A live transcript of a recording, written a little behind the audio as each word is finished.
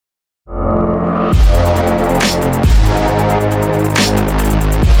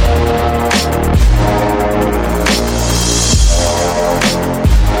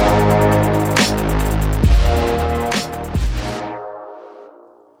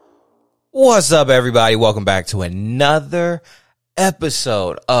What's up, everybody? Welcome back to another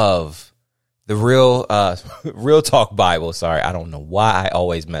episode of the Real Talk Bible. Sorry, I don't know why I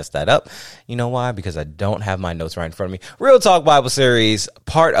always mess that up. You know why? Because I don't have my notes right in front of me. Real Talk Bible series,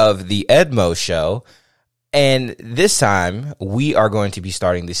 part of the Edmo Show. And this time, we are going to be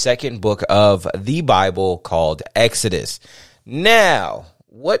starting the second book of the Bible called Exodus. Now,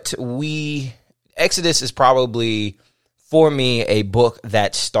 Exodus is probably, for me, a book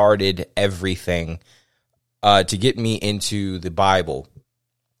that started everything to get me into the Bible.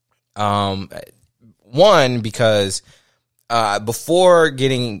 One, because before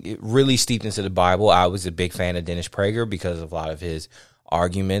getting really steeped into the Bible, I was a big fan of Dennis Prager because of a lot of his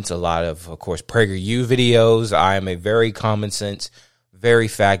arguments, a lot of course, PragerU videos. I am a very common sense, very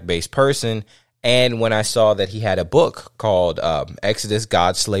fact-based person. And when I saw that he had a book called Exodus,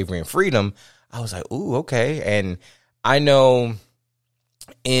 God, Slavery, and Freedom, I was like, ooh, okay. And I know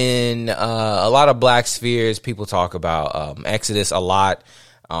in a lot of black spheres, people talk about Exodus a lot.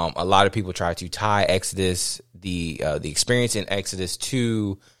 A lot of people try to tie Exodus, the experience in Exodus,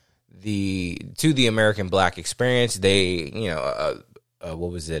 to the American black experience. They,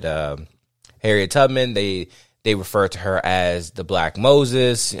 what was it? Harriet Tubman. They refer to her as the Black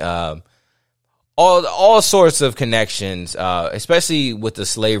Moses. All sorts of connections, especially with the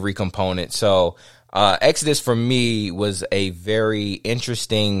slavery component. So Exodus for me was a very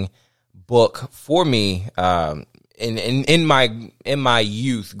interesting book for me. In my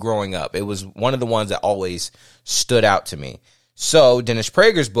youth growing up, it was one of the ones that always stood out to me. So Dennis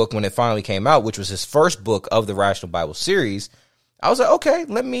Prager's book, when it finally came out, which was his first book of the Rational Bible series, I was like, okay,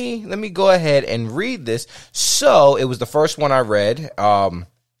 let me go ahead and read this. So it was the first one I read. I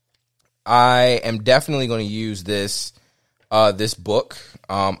am definitely going to use this book.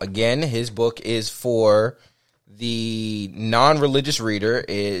 Again, his book is for the non-religious reader.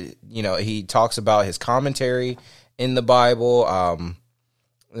 He talks about his commentary in the Bible.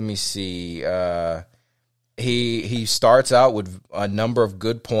 Let me see. He starts out with a number of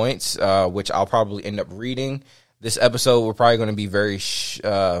good points, which I'll probably end up reading. This episode, we're probably going to be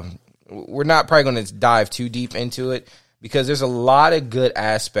we're not probably going to dive too deep into it because there's a lot of good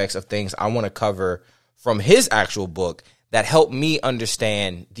aspects of things I want to cover from his actual book that help me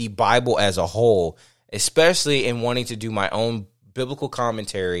understand the Bible as a whole, especially in wanting to do my own biblical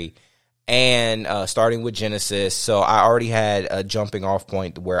commentary and starting with Genesis. So I already had a jumping off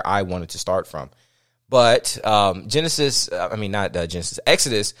point where I wanted to start from. But Exodus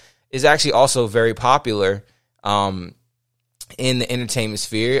is actually also very popular in the entertainment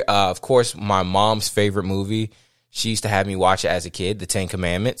sphere. Of course, my mom's favorite movie, she used to have me watch it as a kid, The Ten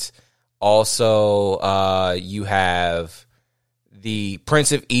Commandments. Also, you have The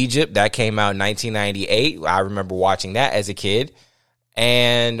Prince of Egypt that came out in 1998. I remember watching that as a kid.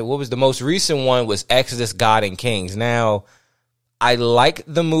 And what was the most recent one was Exodus, God and Kings. Now, I like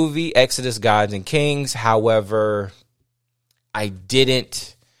the movie Exodus, Gods and Kings. However, I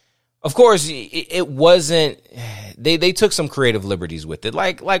didn't. Of course, it wasn't. They took some creative liberties with it,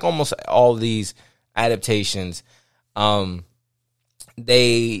 like almost all these adaptations.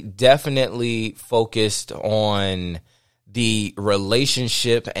 They definitely focused on the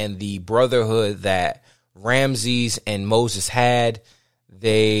relationship and the brotherhood that Ramses and Moses had.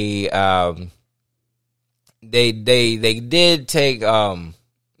 They did take but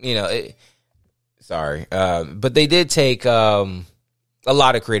they did take a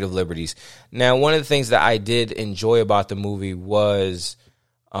lot of creative liberties. Now, one of the things that I did enjoy about the movie was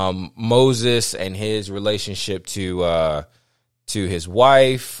Moses and his relationship to his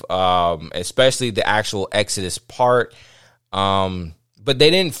wife, especially the actual Exodus part. But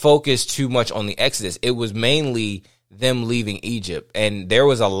they didn't focus too much on the Exodus. It was mainly them leaving Egypt. And there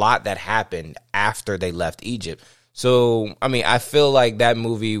was a lot that happened after they left Egypt. So, I mean, I feel like that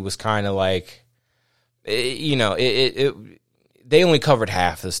movie was kind of like, they only covered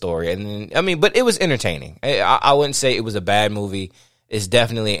half the story. And but it was entertaining. I wouldn't say it was a bad movie. It's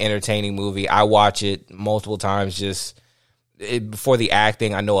definitely an entertaining movie. I watch it multiple times for the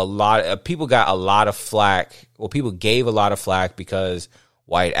acting. I know a lot of people got a lot of flack. Well, people gave a lot of flack because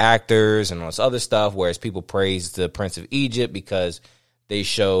white actors and all this other stuff, whereas people praised the Prince of Egypt because they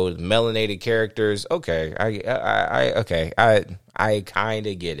showed melanated characters. Okay, I kind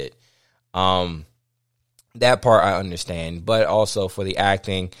of get it. That part I understand, but also for the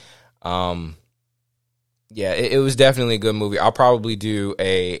acting, it was definitely a good movie. I'll probably do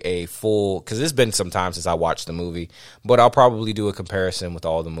a full, because it's been some time since I watched the movie, but I'll probably do a comparison with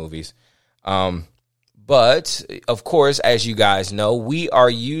all the movies. But, of course, as you guys know, we are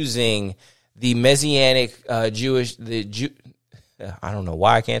using the Messianic I don't know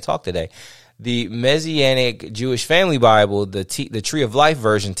why I can't talk today. The Messianic Jewish Family Bible, the Tree of Life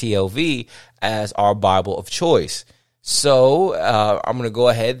version, TLV, as our Bible of choice. So I'm going to go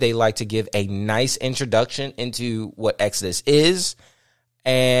ahead. They like to give a nice introduction into what Exodus is,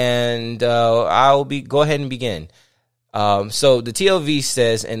 and go ahead and begin. So the TLV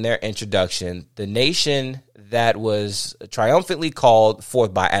says in their introduction, the nation that was triumphantly called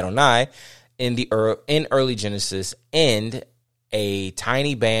forth by Adonai in early Genesis, and a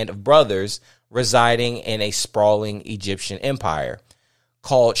tiny band of brothers residing in a sprawling Egyptian empire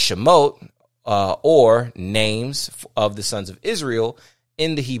called Shemot, or names of the sons of Israel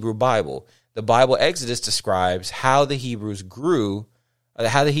in the Hebrew Bible. The Bible Exodus describes how the Hebrew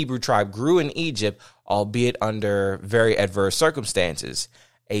tribe grew in Egypt, albeit under very adverse circumstances.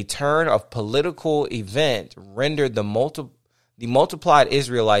 A turn of political event rendered the multiplied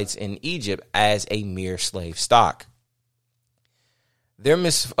Israelites in Egypt as a mere slave stock. Their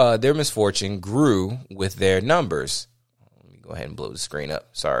misfortune grew with their numbers. Let me go ahead and blow the screen up.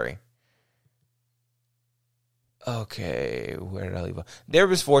 Sorry. Okay, where did I leave off? Their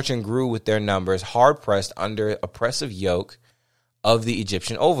misfortune grew with their numbers, hard-pressed under oppressive yoke of the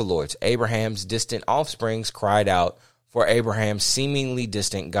Egyptian overlords. Abraham's distant offsprings cried out for Abraham's seemingly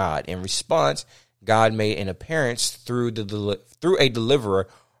distant God. In response, God made an appearance through a deliverer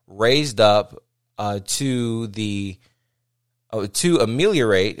raised up to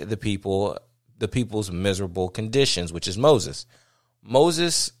ameliorate the people's miserable conditions, which is Moses.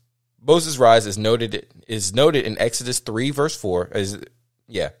 Moses' rise is noted in Exodus 3 verse 4,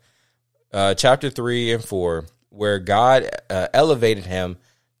 chapter 3 and 4, where God elevated him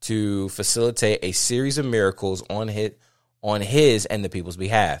to facilitate a series of miracles on his and the people's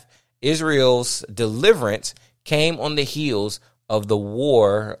behalf. Israel's deliverance came on the heels of the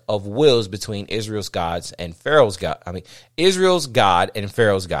war of wills between Israel's gods and Pharaoh's God. Israel's God and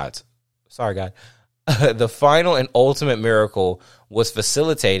Pharaoh's gods. Sorry, God. The final and ultimate miracle was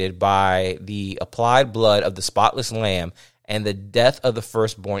facilitated by the applied blood of the spotless lamb and the death of the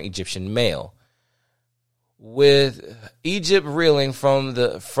firstborn Egyptian male. With Egypt reeling from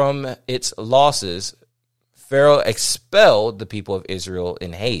its losses, Pharaoh expelled the people of Israel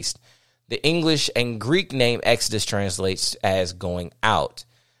in haste. The English and Greek name Exodus translates as going out.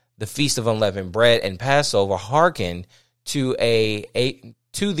 The Feast of Unleavened Bread and Passover hearken to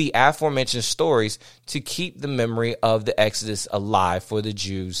the aforementioned stories to keep the memory of the Exodus alive for the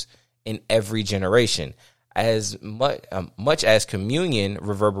Jews in every generation. As much as communion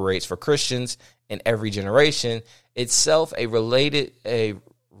reverberates for Christians in every generation, itself a related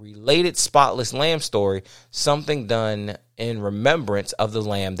spotless lamb story, something done in remembrance of the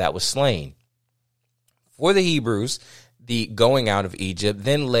lamb that was slain. For the Hebrews, the going out of Egypt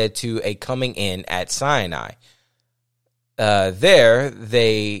then led to a coming in at Sinai. There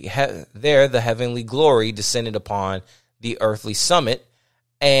the heavenly glory descended upon the earthly summit,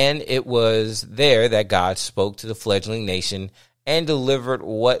 and it was there that God spoke to the fledgling nation and delivered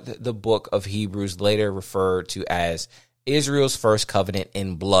what the book of Hebrews later referred to as Israel's first covenant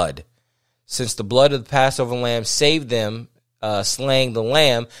in blood. Since the blood of the Passover lamb saved them, slaying the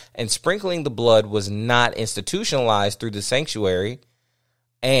lamb and sprinkling the blood was not institutionalized through the sanctuary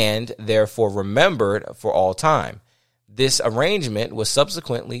and therefore remembered for all time. This arrangement was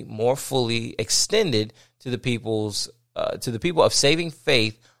subsequently more fully extended to the people of saving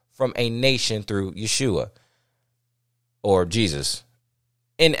faith from a nation through Yeshua or Jesus.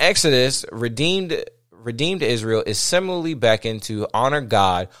 In Exodus, redeemed Israel is similarly beckoned to honor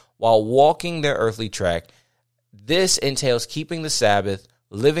God while walking their earthly track. This entails keeping the Sabbath,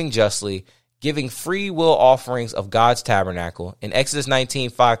 living justly, giving free will offerings of God's tabernacle. In Exodus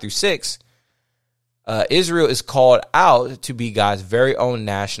 19:5-6, Israel is called out to be God's very own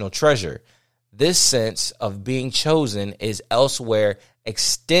national treasure. This sense of being chosen is elsewhere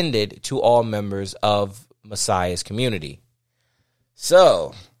extended to all members of Messiah's community.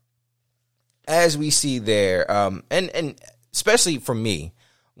 So, as we see there, and especially for me,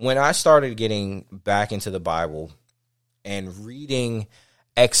 when I started getting back into the Bible and reading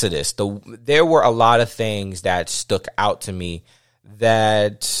Exodus, there were a lot of things that stuck out to me.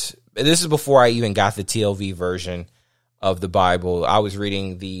 That this is before I even got the TLV version of the Bible. I was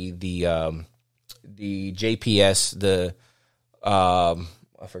reading the JPS, I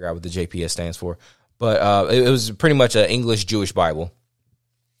forgot what the JPS stands for, but it was pretty much an English Jewish Bible.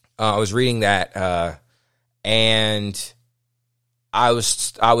 I was reading that, and I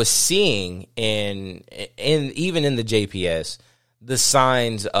was seeing in even in the JPS the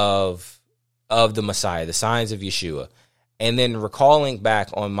signs of the Messiah, the signs of Yeshua, and then recalling back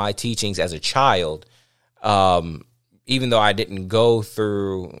on my teachings as a child. even though I didn't go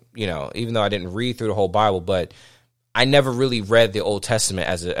through, even though I didn't read through the whole Bible, but I never really read the Old Testament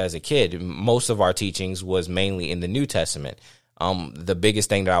as a kid. Most of our teachings was mainly in the New Testament. The biggest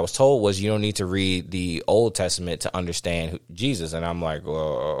thing that I was told was you don't need to read the Old Testament to understand Jesus. And I'm like,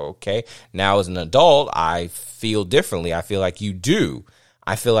 well, okay. Now as an adult, I feel differently. I feel like you do.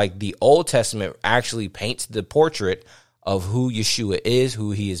 I feel like the Old Testament actually paints the portrait of who Yeshua is,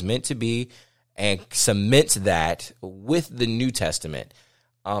 who he is meant to be, and cements that with the New Testament.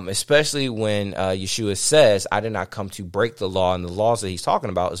 Especially when Yeshua says, I did not come to break the law. And the laws that he's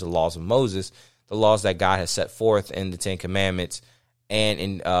talking about is the laws of Moses, the laws that God has set forth in the Ten Commandments,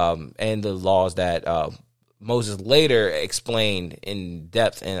 and the laws that Moses later explained in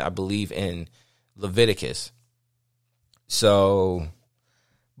depth, and I believe in Leviticus. So,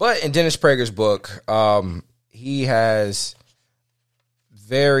 but in Dennis Prager's book, he has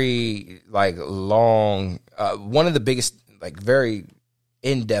very long, one of the biggest, very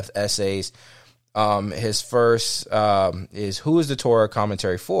in-depth essays. His first is Who is the Torah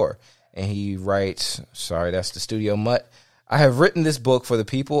Commentary For? And he writes, sorry, that's the studio mutt. I have written this book for the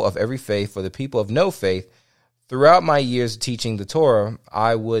people of every faith, for the people of no faith. Throughout my years teaching the Torah,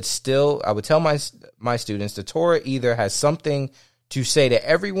 I would tell my students the Torah either has something to say to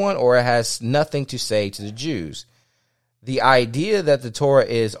everyone or it has nothing to say to the Jews. The idea that the Torah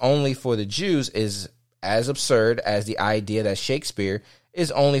is only for the Jews is as absurd as the idea that Shakespeare is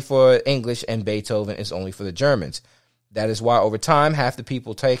only for English and Beethoven is only for the Germans. That is why over time, half the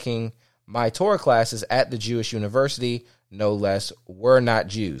people taking my Torah classes at the Jewish university, no less, were not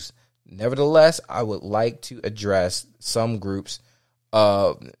Jews. Nevertheless, I would like to address some groups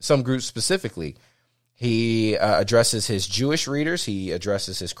specifically. He addresses his Jewish readers, he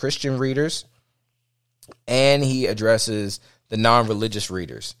addresses his Christian readers, and he addresses the non-religious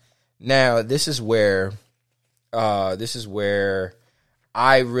readers. Now, this is where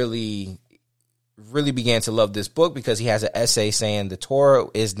I really began to love this book, because he has an essay saying the Torah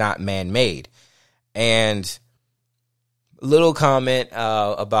is not man-made. And little comment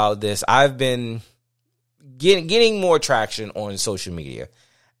about this, I've been getting more traction on social media.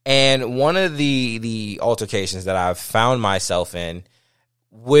 And one of the altercations that I've found myself in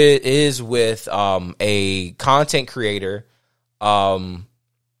is with a content creator who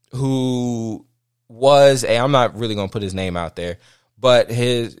was I'm not really going to put his name out there, but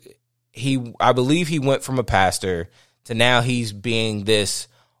I believe he went from a pastor to now he's being this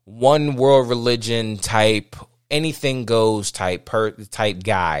one world religion type, anything goes type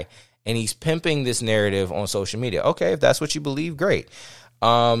guy. And he's pimping this narrative on social media. Okay, if that's what you believe, great.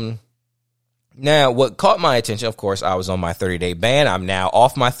 Now, what caught my attention, of course, I was on my 30-day ban. I'm now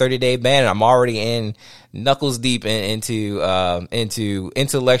off my 30-day ban, and I'm already in knuckles deep into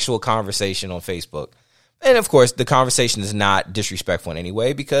intellectual conversation on Facebook. And, of course, the conversation is not disrespectful in any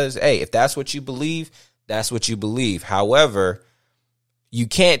way, because, hey, if that's what you believe, that's what you believe. However, you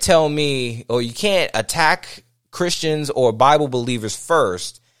can't tell me, or you can't attack Christians or Bible believers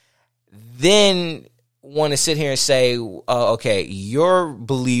first, then want to sit here and say, okay, your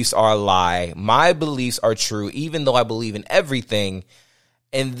beliefs are a lie, my beliefs are true, even though I believe in everything.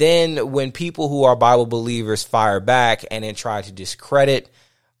 And then when people who are Bible believers fire back and then try to discredit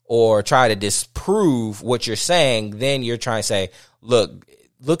or try to disprove what you're saying, then you're trying to say,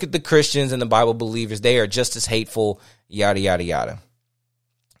 look at the Christians and the Bible believers, they are just as hateful, yada, yada, yada.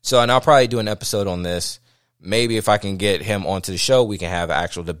 So, and I'll probably do an episode on this. Maybe if I can get him onto the show, we can have an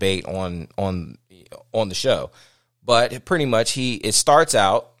actual debate on the show. But pretty much it starts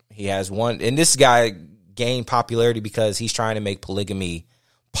out, he has one, and this guy gained popularity because he's trying to make polygamy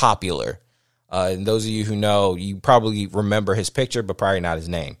popular. And those of you who know, you probably remember his picture, but probably not his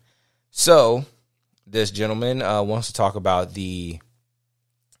name. So this gentleman wants to talk about the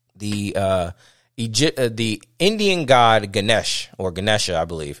Indian god Ganesh, or Ganesha, I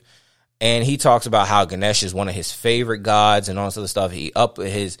believe. And he talks about how Ganesh is one of his favorite gods and all this other stuff.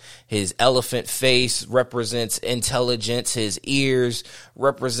 His elephant face represents intelligence. His ears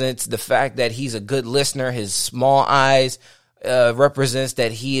represents the fact that he's a good listener. His small eyes represents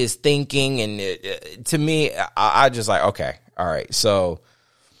that he is thinking. And to me, I just like, okay, all right. So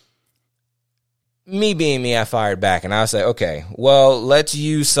me being me, I fired back and I say, okay, well, let's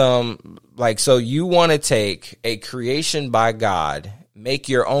use some, so you want to take a creation by God, make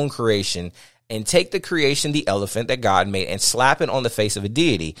your own creation, and take the creation, the elephant that God made, and slap it on the face of a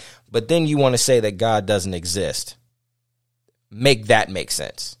deity. But then you want to say that God doesn't exist. Make that make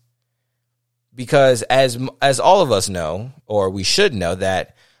sense. Because as all of us know, or we should know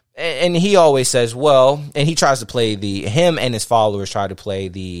that, and he always says, well, and he tries to play him and his followers try to play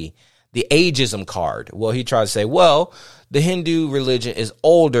the the ageism card. Well, he tried to say, well, the Hindu religion is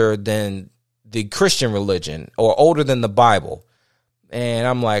older than the Christian religion or older than the Bible. And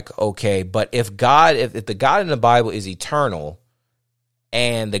I'm like, okay, but if the God in the Bible is eternal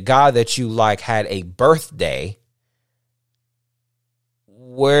and the God that you like had a birthday,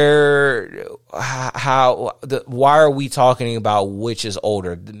 why are we talking about which is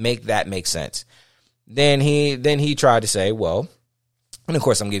older? Make that make sense. Then he tried to say, well, and of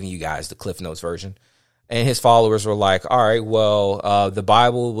course I'm giving you guys the Cliff Notes version, and his followers were like, all right, well, the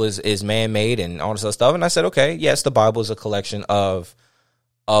Bible is man-made and all this other stuff. And I said, okay, yes, the Bible is a collection of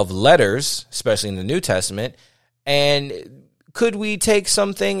letters, especially in the New Testament. And could we take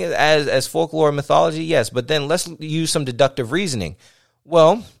something as folklore and mythology? Yes, but then let's use some deductive reasoning.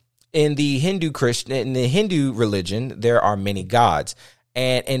 Well, in the Hindu religion, there are many gods.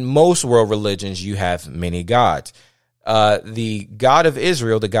 And in most world religions, you have many gods. The God of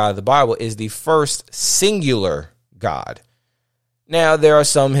Israel, the God of the Bible, is the first singular God. Now, there are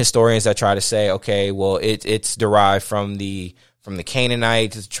some historians that try to say, okay, well, it's derived from the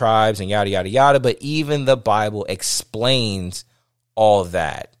Canaanite tribes and yada, yada, yada. But even the Bible explains all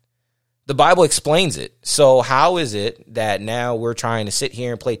that. The Bible explains it. So how is it that now we're trying to sit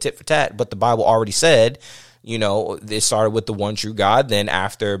here and play tit for tat, but the Bible already said, it started with the one true God. Then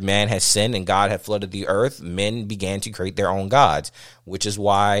after man has sinned and God had flooded the earth, men began to create their own gods, which is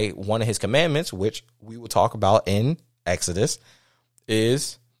why one of his commandments, which we will talk about in Exodus,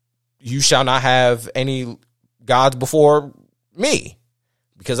 is you shall not have any gods before me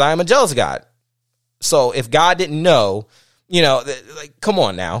because I am a jealous God. So if God didn't know, come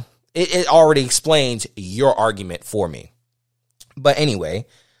on now. It already explains your argument for me. But anyway,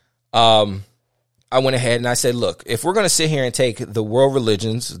 I went ahead and I said, look, if we're going to sit here and take the world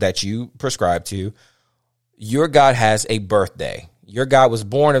religions that you prescribe to, your God has a birthday. Your God was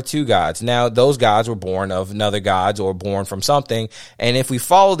born of two gods. Now, those gods were born of another gods or born from something. And if we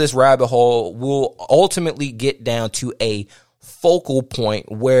follow this rabbit hole, we'll ultimately get down to a focal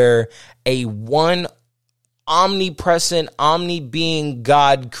point where a one omnipresent, omni-being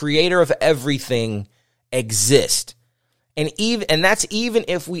God, creator of everything, exists. And that's even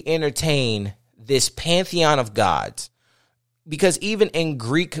if we entertain this pantheon of gods. Because even in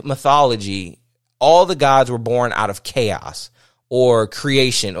Greek mythology, all the gods were born out of chaos or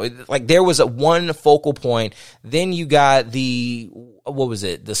creation. Like there was one focal point. Then you got the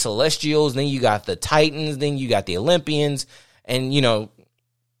Celestials. Then you got the Titans. Then you got the Olympians and,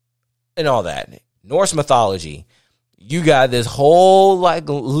 and all that. Norse mythology, you got this whole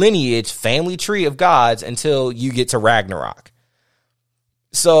lineage, family tree of gods until you get to Ragnarok.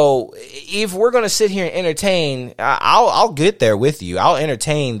 So if we're going to sit here and entertain, I'll get there with you. I'll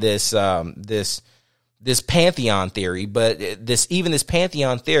entertain this pantheon theory, but this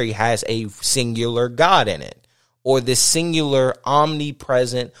pantheon theory has a singular God in it, or this singular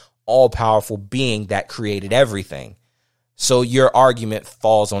omnipresent, all-powerful being that created everything. So your argument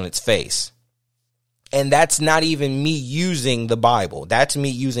falls on its face. And that's not even me using the Bible. That's me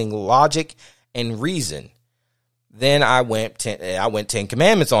using logic and reason. Then I went 10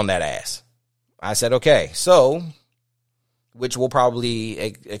 Commandments on that ass. I said, okay, so, which we'll probably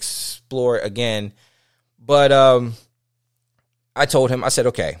explore again. But I told him, I said,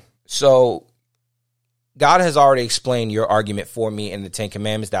 okay, so God has already explained your argument for me in the 10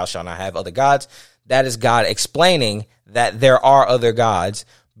 Commandments, thou shalt not have other gods. That is God explaining that there are other gods,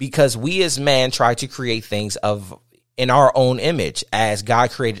 because we as man try to create things in our own image as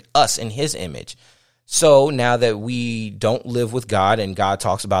God created us in his image. So now that we don't live with God, and God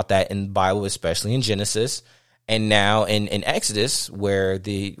talks about that in the Bible, especially in Genesis, and now in Exodus, where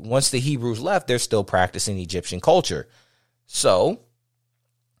once the Hebrews left, they're still practicing Egyptian culture. So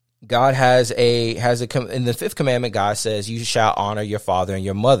God has in the fifth commandment, God says, you shall honor your father and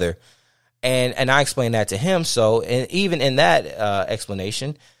your mother. And I explained that to him. So, and even in that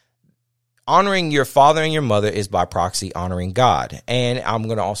explanation, honoring your father and your mother is by proxy honoring God. And I'm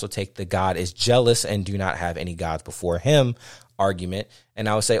going to also take the God is jealous and do not have any gods before him argument. And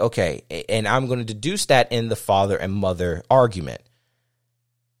I would say, okay, and I'm going to deduce that in the father and mother argument.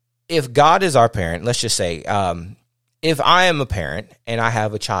 If God is our parent, let's just say, if I am a parent and I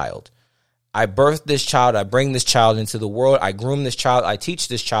have a child, I birth this child, I bring this child into the world, I groom this child, I teach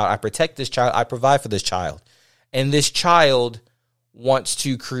this child, I protect this child, I provide for this child. And this child wants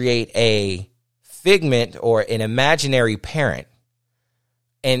to create a figment or an imaginary parent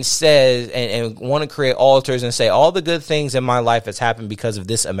and says, and want to create altars and say all the good things in my life has happened because of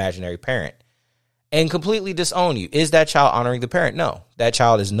this imaginary parent, and completely disown you. Is that child honoring the parent? No, that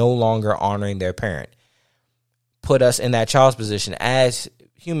child is no longer honoring their parent. Put us in that child's position as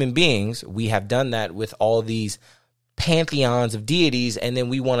human beings, we have done that with all these pantheons of deities, and then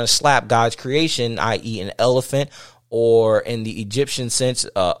we want to slap God's creation, i.e. an elephant, or in the Egyptian sense,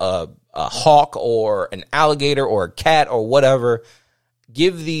 a hawk or an alligator or a cat or whatever,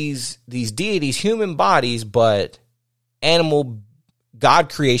 give these deities human bodies, but animal God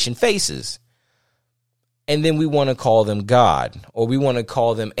creation faces. And then we want to call them God, or we want to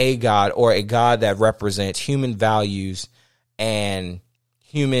call them a God, or a God that represents human values and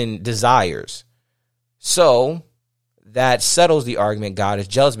human desires. So that settles the argument God is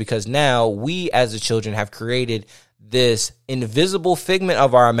jealous, because now we as the children have created this invisible figment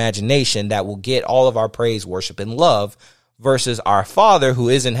of our imagination that will get all of our praise, worship, and love, versus our Father who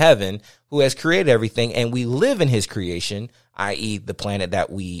is in heaven, who has created everything, and we live in his creation, i.e. the planet that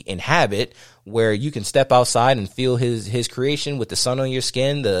we inhabit, where you can step outside and feel his creation with the sun on your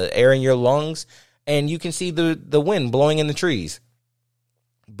skin, the air in your lungs, and you can see the wind blowing in the trees.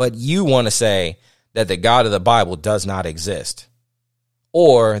 But you want to say that the God of the Bible does not exist,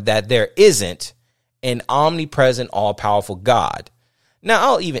 or that there isn't an omnipresent, all-powerful God. Now,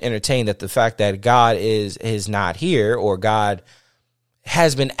 I'll even entertain that the fact that God is not here, or God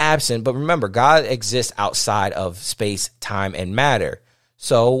has been absent. But remember, God exists outside of space, time, and matter.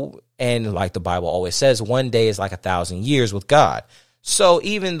 So, and like the Bible always says, one day is like 1,000 years with God. So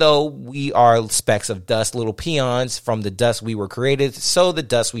even though we are specks of dust, little peons, from the dust we were created, so the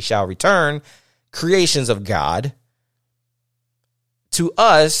dust we shall return, creations of God, to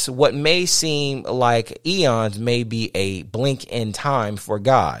us, what may seem like eons may be a blink in time for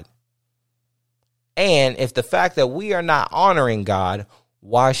God. And if the fact that we are not honoring God,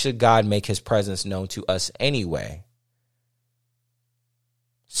 why should God make his presence known to us anyway?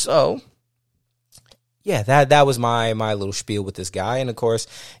 So, yeah, that was my little spiel with this guy. And of course,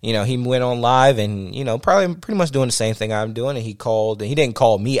 he went on live and, probably pretty much doing the same thing I'm doing. And he didn't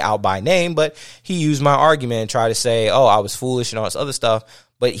call me out by name, but he used my argument and tried to say, oh, I was foolish and all this other stuff.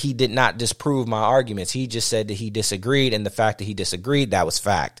 But he did not disprove my arguments. He just said that he disagreed. And the fact that he disagreed, that was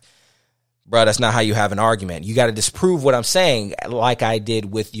fact. Bro, that's not how you have an argument. You got to disprove what I'm saying, like I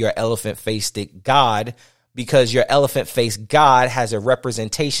did with your elephant-faced God, because your elephant-faced God has a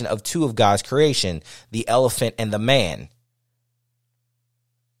representation of two of God's creation, the elephant and the man.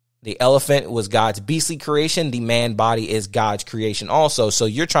 The elephant was God's beastly creation. The man body is God's creation also. So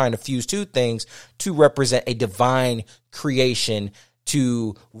you're trying to fuse two things to represent a divine creation,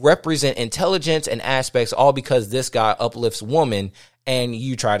 to represent intelligence and aspects, all because this God uplifts woman, and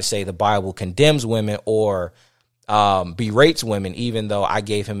you try to say the Bible condemns women or berates women, even though I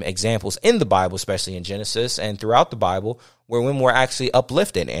gave him examples in the Bible, especially in Genesis and throughout the Bible, where women were actually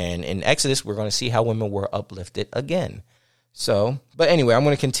uplifted. And in Exodus, we're going to see how women were uplifted again. So, but anyway, I'm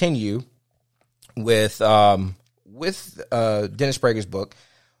going to continue with Dennis Prager's book.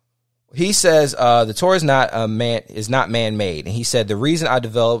 He says the Torah is not man-made, and he said the reason I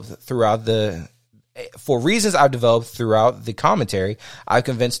developed throughout the commentary, I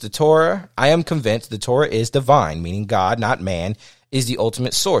am convinced the Torah is divine, meaning God, not man, is the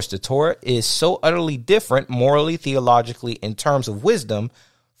ultimate source. The Torah is so utterly different morally, theologically, in terms of wisdom,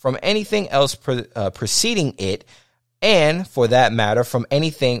 from anything else preceding it, and for that matter, from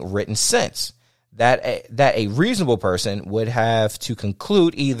anything written since, that a reasonable person would have to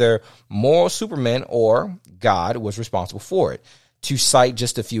conclude either moral superman or God was responsible for it. To cite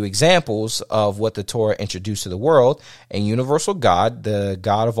just a few examples of what the Torah introduced to the world: a universal God, the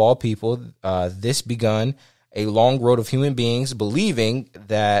God of all people. This begun a long road of human beings believing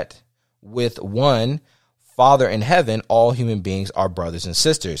that with one Father in heaven, all human beings are brothers and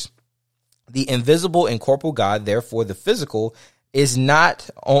sisters. The invisible and corporal God, therefore the physical, is not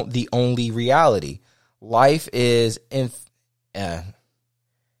the only reality. Life is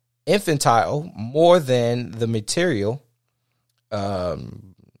infantile more than the material. More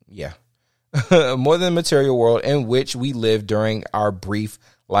than the material world in which we live during our brief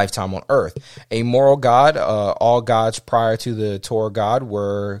lifetime on earth. A moral God, all gods prior to the Torah God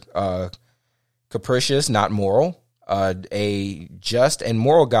were capricious, not moral. A just and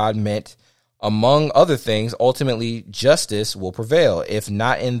moral God meant, among other things, ultimately justice will prevail, if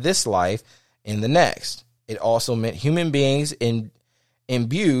not in this life, in the next. It also meant human beings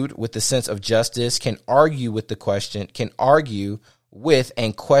imbued with the sense of justice can argue with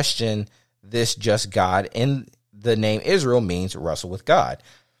and question this just God. In the name Israel means wrestle with God.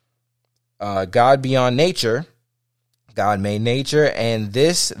 God beyond nature, God made nature, and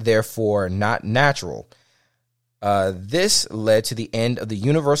this therefore not natural. This led to the end of the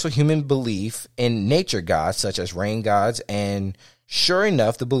universal human belief in nature gods, such as rain gods, and sure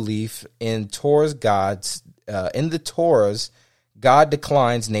enough, the belief in the Torah's God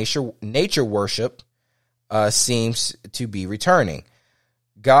declines nature worship, seems to be returning.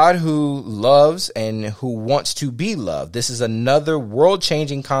 God who loves and who wants to be loved. This is another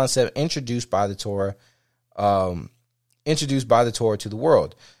world-changing concept introduced by the Torah to the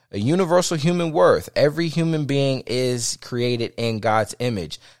world. A universal human worth. Every human being is created in God's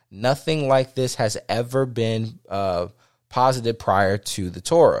image. Nothing like this has ever been posited prior to the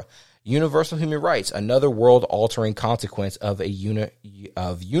Torah. Universal human rights. Another world-altering consequence of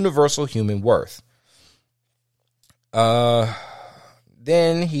universal human worth.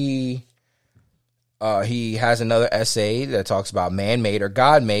 Then he has another essay that talks about man-made or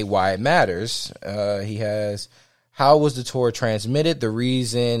God-made, why it matters. He has how was the Torah transmitted, the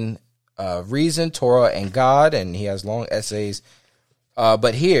reason, Torah, and God, and he has long essays.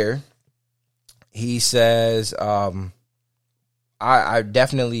 But here he says, I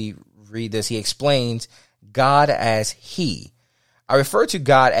definitely read this. He explains God as He. I refer to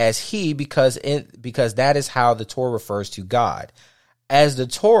God as He because that is how the Torah refers to God. As the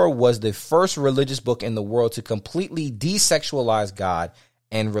Torah was the first religious book in the world to completely desexualize God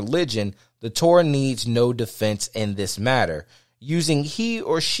and religion, the Torah needs no defense in this matter. Using he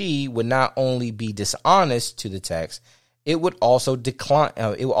or she would not only be dishonest to the text, it would also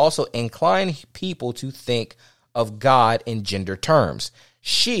incline people to think of God in gender terms.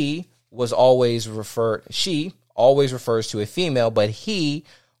 She always refers to a female, but he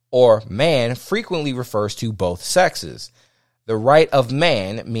or man frequently refers to both sexes. The right of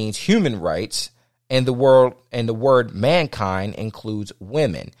man means human rights, and the word mankind includes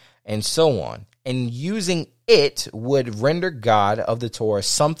women, and so on. And using it would render God of the Torah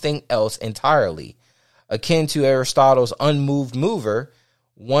something else entirely. Akin to Aristotle's unmoved mover,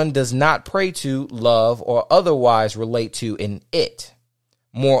 one does not pray to, love, or otherwise relate to an it.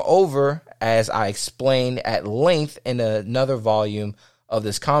 Moreover, as I explained at length in another volume of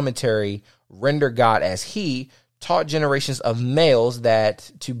this commentary, Render God as He, taught generations of males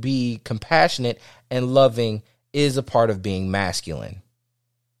that to be compassionate and loving is a part of being masculine.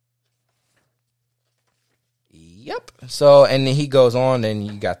 Yep. So, and then he goes on, and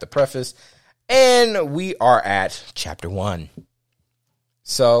you got the preface, and we are at chapter 1.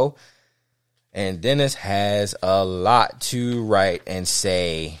 So, and Dennis has a lot to write and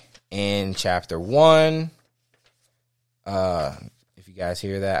say in chapter 1. If you guys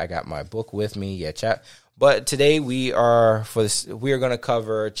hear that, I got my book with me. Yeah, But today we are going to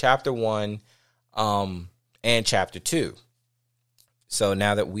cover chapter 1 and chapter 2. So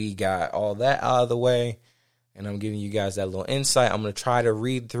now that we got all that out of the way, and I'm giving you guys that little insight, I'm going to try to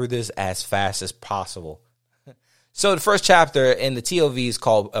read through this as fast as possible. So the first chapter in the TOV is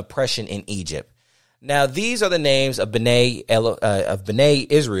called Oppression in Egypt. Now these are the names of B'nai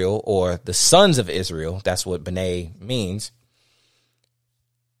Israel, or the sons of Israel. That's what B'nai means.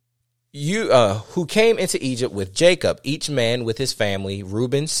 Who came into Egypt with Jacob, each man with his family,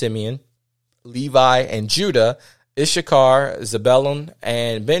 Reuben, Simeon, Levi, and Judah, Issachar, Zebulun,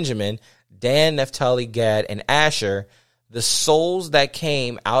 and Benjamin, Dan, Naphtali, Gad, and Asher. The souls that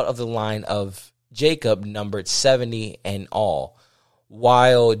came out of the line of Jacob numbered 70 in all,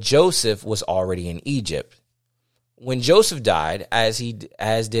 while Joseph was already in Egypt. When Joseph died, as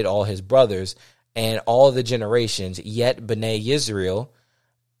did all his brothers and all the generations, yet B'nai Israel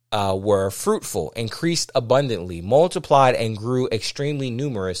were fruitful, increased abundantly, multiplied, and grew extremely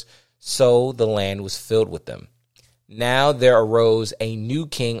numerous, so the land was filled with them. Now there arose a new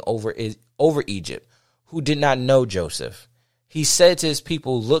king over Egypt, who did not know Joseph. He said to his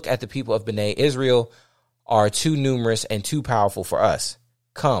people, "Look at the people of B'nai Israel are too numerous and too powerful for us.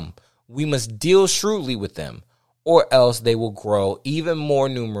 Come, we must deal shrewdly with them, or else they will grow even more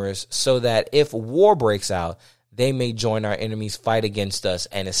numerous, so that if war breaks out, they may join our enemies' fight against us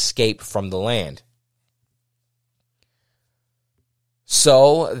and escape from the land."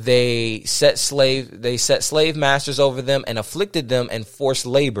 So they set slave masters over them and afflicted them and forced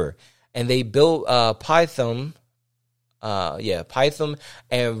labor. And they built Pithom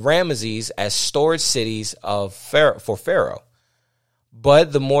and Ramesses as storage cities for Pharaoh.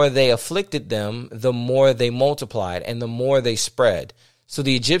 But the more they afflicted them, the more they multiplied and the more they spread. So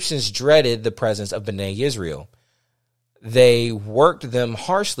the Egyptians dreaded the presence of B'nai Israel. They worked them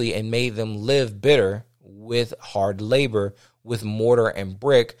harshly and made them live bitter with hard labor, with mortar and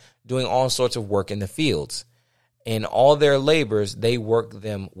brick, doing all sorts of work in the fields. In all their labors, they worked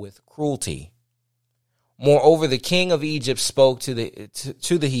them with cruelty. Moreover, the king of Egypt spoke to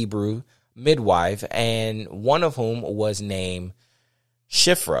the Hebrew midwife, and one of whom was named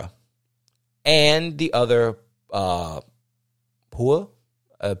Shiphrah, and the other Puah,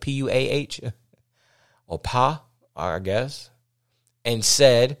 P-U-A-H, or Pa, I guess. and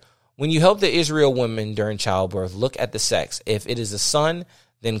said, when you help the Israel women during childbirth, look at the sex. If it is a son,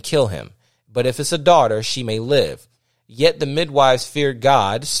 then kill him. But if it's a daughter, she may live. Yet the midwives feared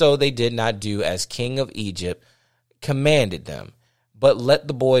God, so they did not do as king of Egypt commanded them, but let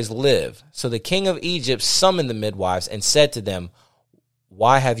the boys live. So the king of Egypt summoned the midwives and said to them,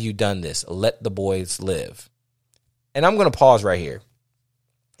 why have you done this? Let the boys live. And I'm going to pause right here.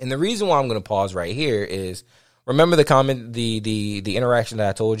 And the reason why I'm going to pause right here is, remember the comment, the interaction that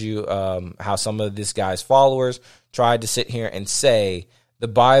I told you, how some of this guy's followers tried to sit here and say the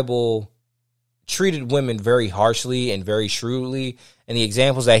Bible treated women very harshly and very shrewdly. And the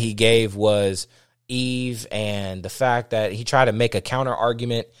examples that he gave was Eve, and the fact that he tried to make a counter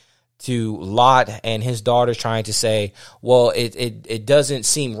argument to Lot and his daughters, trying to say, well, it doesn't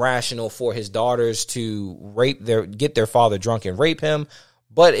seem rational for his daughters to get their father drunk and rape him,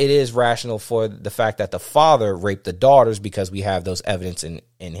 but it is rational for the fact that the father raped the daughters because we have those evidence in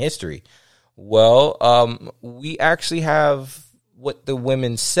history. Well, we actually have what the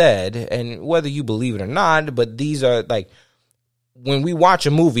women said, and whether you believe it or not, but these are like, when we watch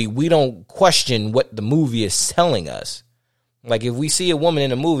a movie, we don't question what the movie is telling us. Like if we see a woman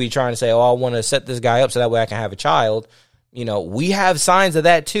in a movie trying to say, oh, I want to set this guy up so that way I can have a child, we have signs of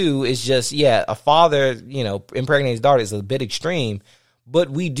that too. It's just, a father, impregnating his daughter is a bit extreme, but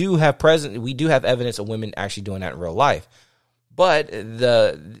we do have evidence of women actually doing that in real life. But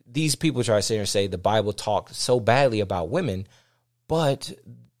these people try to sit here and say the Bible talked so badly about women, but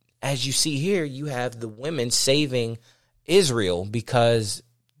as you see here, you have the women saving Israel because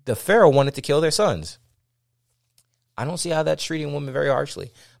the Pharaoh wanted to kill their sons. I don't see how that's treating women very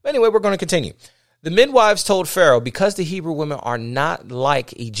harshly. But anyway, we're going to continue. The midwives told Pharaoh, because the Hebrew women are not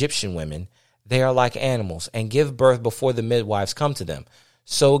like Egyptian women, they are like animals and give birth before the midwives come to them.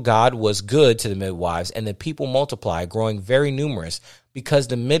 So God was good to the midwives, and the people multiplied, growing very numerous, because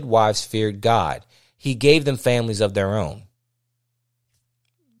the midwives feared God. He gave them families of their own.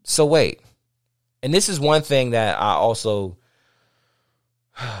 So wait. And this is one thing that I also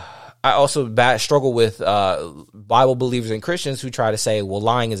struggle with Bible believers and Christians who try to say, well,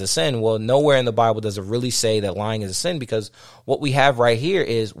 lying is a sin. Well, nowhere in the Bible does it really say that lying is a sin, because what we have right here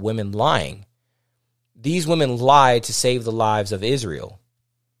is women lying. These women lied to save the lives of Israel.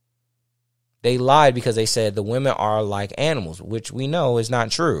 They lied because they said the women are like animals, which we know is not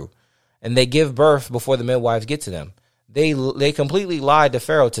true. And they give birth before the midwives get to them. They completely lied to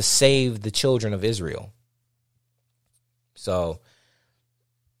Pharaoh to save the children of Israel. So,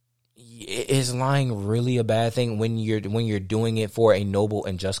 is lying really a bad thing when you're doing it for a noble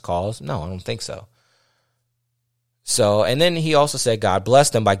and just cause? No, I don't think so. So, and then he also said God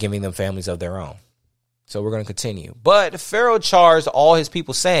blessed them by giving them families of their own. So we're going to continue. But Pharaoh charged all his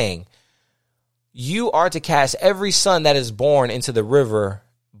people, saying, you are to cast every son that is born into the river,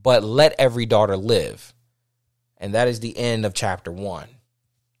 but let every daughter live. And that is the end of chapter 1.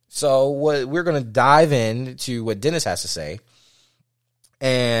 So we're going to dive into what Dennis has to say.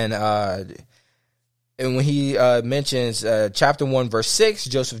 And when he mentions chapter 1, verse 6,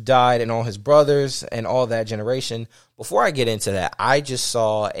 Joseph died and all his brothers and all that generation. Before I get into that, I just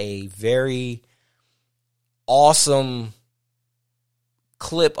saw a very awesome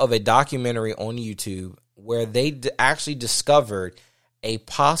clip of a documentary on YouTube where they actually discovered a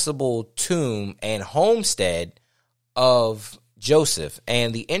possible tomb and homestead of Joseph.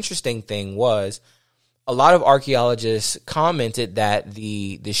 And the interesting thing was, a lot of archaeologists commented that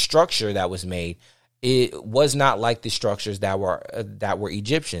the structure that was made, it was not like the structures that were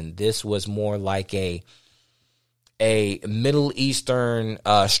Egyptian. This was more like a Middle Eastern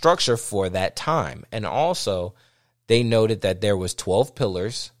structure for that time. And also, they noted that there was 12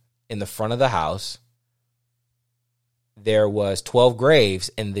 pillars in the front of the house. There was 12 graves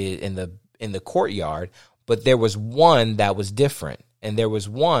in the courtyard, but there was one that was different, and there was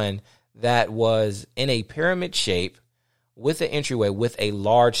one that was in a pyramid shape with an entryway with a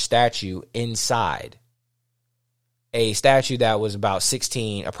large statue inside. A statue that was about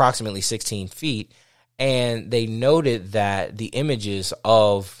approximately 16 feet. And they noted that the images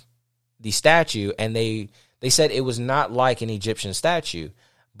of the statue, and they said it was not like an Egyptian statue.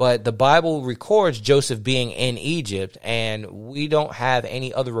 But the Bible records Joseph being in Egypt, and we don't have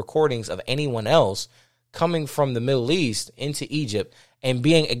any other recordings of anyone else coming from the Middle East into Egypt and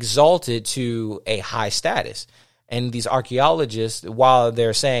being exalted to a high status. And these archaeologists, while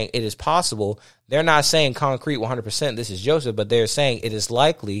they're saying it is possible, they're not saying concrete 100% this is Joseph, but they're saying it is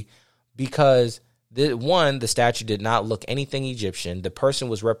likely because, the statue did not look anything Egyptian. The person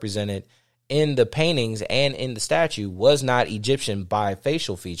was represented in the paintings and in the statue was not Egyptian by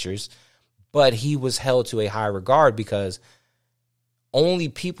facial features, but he was held to a high regard because only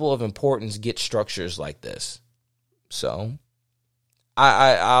people of importance get structures like this. So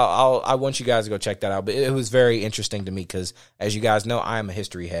I want you guys to go check that out. But it was very interesting to me because, as you guys know, I am a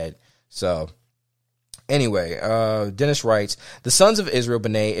history head. So anyway, Dennis writes, the sons of Israel,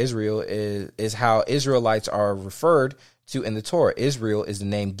 B'nai Israel, is how Israelites are referred to in the Torah. Israel is the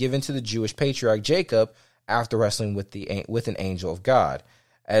name given to the Jewish patriarch Jacob after wrestling with an angel of God.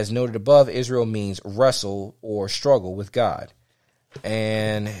 As noted above, Israel means wrestle or struggle with God.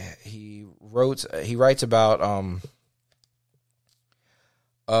 And he writes about,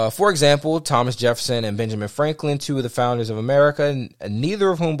 for example, Thomas Jefferson and Benjamin Franklin, two of the founders of America, neither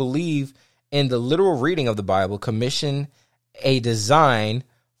of whom believe in the literal reading of the Bible, commissioned a design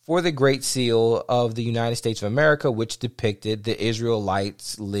for the Great Seal of the United States of America, which depicted the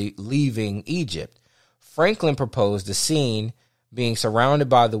Israelites leaving Egypt. Franklin proposed the scene being surrounded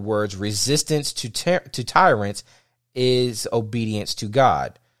by the words, resistance to tyrants is obedience to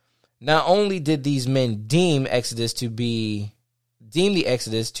God. Not only did these men deem the Exodus to be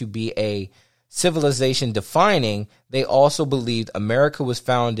a civilization defining, they also believed America was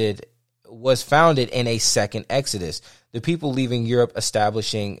founded in a second Exodus, the people leaving Europe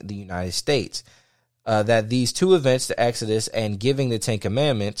establishing the United States. That these two events, the Exodus and giving the Ten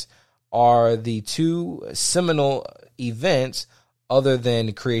Commandments, are the two seminal events other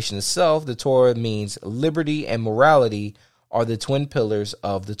than creation itself. The Torah means liberty and morality are the twin pillars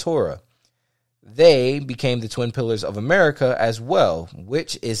of the Torah. They became the twin pillars of America as well,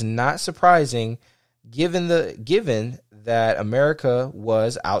 which is not surprising given that America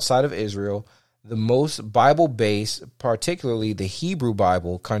was, outside of Israel, the most Bible-based, particularly the Hebrew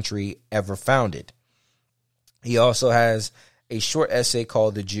Bible, country ever founded. He also has a short essay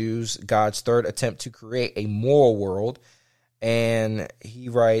called The Jews, God's Third Attempt to Create a Moral World. And he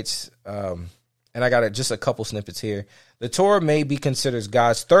writes, and I got just a couple snippets here. The Torah may be considered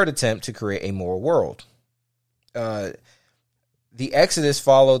God's third attempt to create a moral world. The Exodus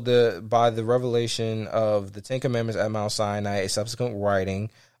followed by the revelation of the Ten Commandments at Mount Sinai, a subsequent writing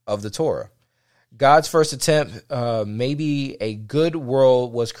of the Torah. God's first attempt, maybe a good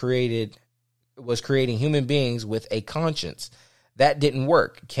world, was creating human beings with a conscience. That didn't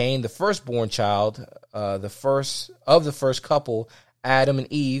work. Cain, the firstborn child, the first couple, Adam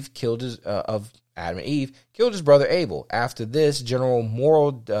and Eve, killed his brother Abel. After this, general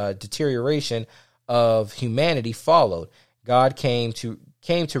moral deterioration of humanity followed. God came to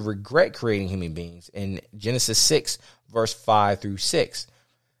regret creating human beings in Genesis 6, verse 5 through 6.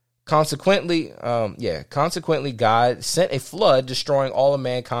 Consequently, God sent a flood, destroying all of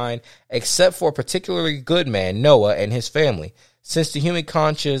mankind except for a particularly good man, Noah, and his family. Since the human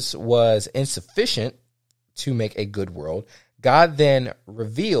conscience was insufficient to make a good world, God then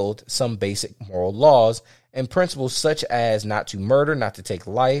revealed some basic moral laws and principles, such as not to murder, not to take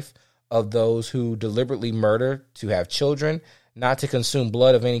life of those who deliberately murder, to have children, not to consume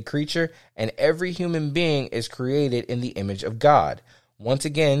blood of any creature, and every human being is created in the image of God. Once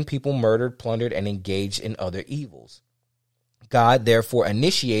again, people murdered, plundered, and engaged in other evils. God therefore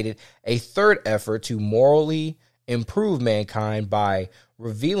initiated a third effort to morally improve mankind by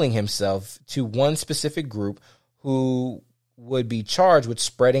revealing himself to one specific group who would be charged with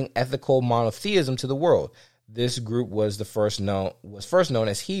spreading ethical monotheism to the world. This group was first known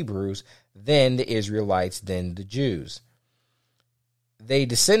as Hebrews, then the Israelites, then the Jews. They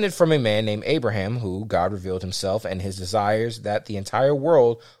descended from a man named Abraham, who God revealed himself and his desires that the entire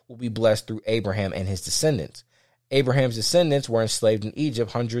world will be blessed through Abraham and his descendants. Abraham's descendants were enslaved in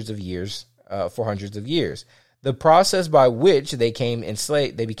Egypt for hundreds of years. The process by which they became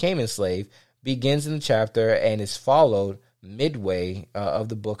enslaved begins in the chapter and is followed midway of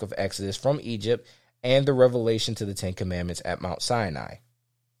the book of Exodus from Egypt and the revelation to the Ten Commandments at Mount Sinai.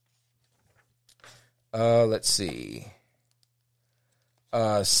 Let's see.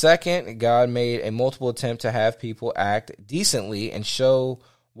 Second, God made a multiple attempt to have people act decently and show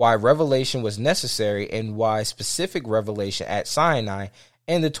why revelation was necessary and why specific revelation at Sinai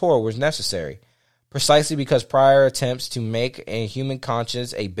and the Torah was necessary. Precisely because prior attempts to make a human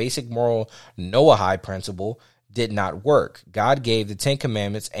conscience a basic moral Noahide principle did not work, God gave the Ten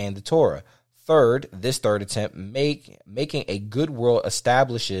Commandments and the Torah. Third, this third attempt, making a good world,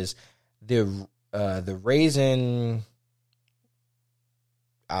 establishes the raising,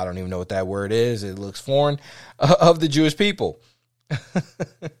 I don't even know what that word is, it looks foreign, of the Jewish people.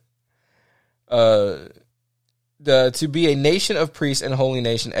 To be a nation of priests and holy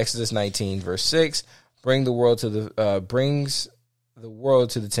nation, Exodus 19, verse 6, brings the world to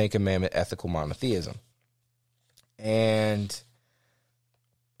the Ten Commandment ethical monotheism. And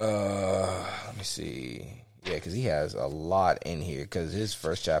let me see. Yeah, because he has a lot in here, because his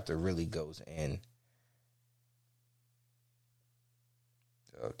first chapter really goes in.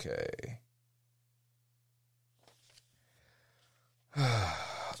 Okay.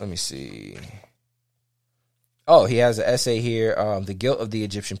 Let me see. Oh, he has an essay here, The Guilt of the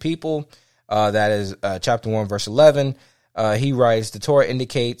Egyptian People. That is chapter 1, verse 11. He writes, the Torah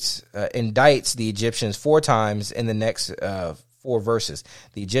indicts the Egyptians 4 times in the next 4 verses.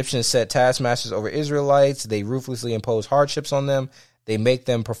 The Egyptians set taskmasters over Israelites. They ruthlessly impose hardships on them. They make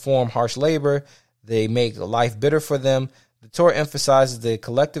them perform harsh labor. They make life bitter for them. The Torah emphasizes the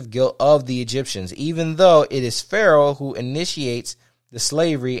collective guilt of the Egyptians, even though it is Pharaoh who initiates the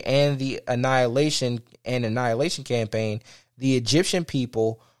slavery and the annihilation campaign. The Egyptian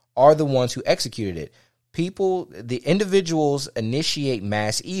people are the ones who executed it. The individuals initiate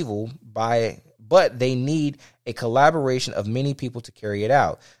mass evil but they need a collaboration of many people to carry it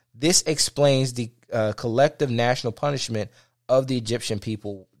out. This explains the collective national punishment of the Egyptian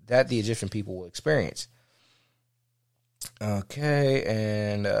people that the Egyptian people will experience. Okay,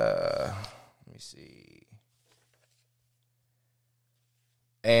 and let me see.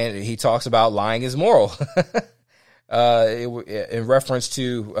 And he talks about lying is moral. In reference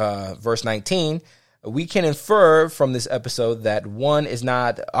to verse 19, we can infer from this episode that one is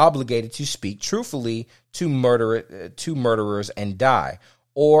not obligated to speak truthfully to murderers and die,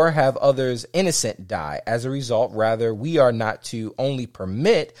 or have others innocent die. As a result, rather, we are not to only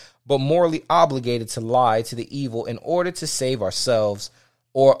permit, but morally obligated to lie to the evil in order to save ourselves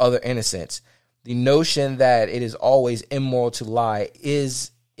or other innocents. The notion that it is always immoral to lie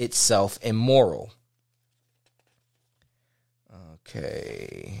is itself immoral.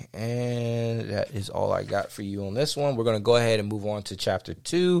 Okay, and that is all I got for you on this one. We're going to go ahead and move on to chapter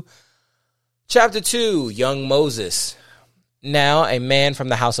 2. Chapter 2, young Moses. Now a man from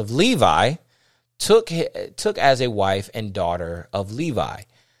the house of Levi took as a wife and daughter of Levi.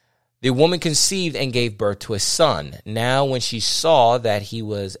 The woman conceived and gave birth to a son. Now when she saw that he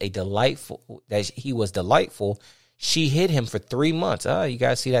was delightful, she hid him for 3 months. You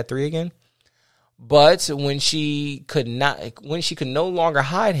guys see that 3 again? But when she could no longer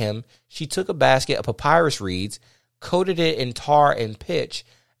hide him, she took a basket of papyrus reeds, coated it in tar and pitch,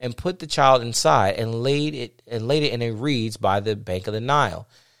 and put the child inside and laid it in a reeds by the bank of the Nile.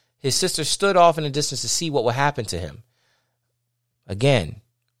 His sister stood off in the distance to see what would happen to him. Again,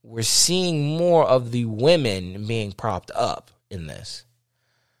 we're seeing more of the women being propped up in this.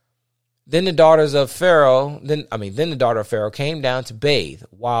 Then the daughter of Pharaoh came down to bathe,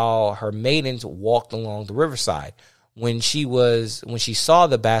 while her maidens walked along the riverside. When she saw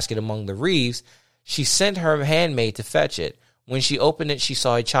the basket among the reeds, she sent her handmaid to fetch it. When she opened it, she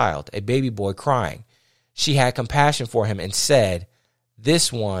saw a child, a baby boy, crying. She had compassion for him and said,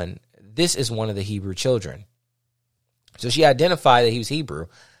 This is one of the Hebrew children. So she identified that he was Hebrew,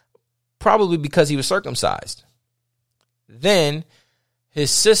 probably because he was circumcised. Then his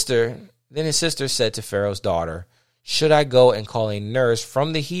sister said to Pharaoh's daughter, Should I go and call a nurse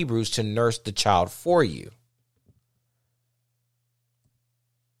from the Hebrews to nurse the child for you?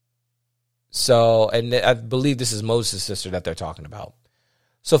 So, and I believe this is Moses' sister that they're talking about.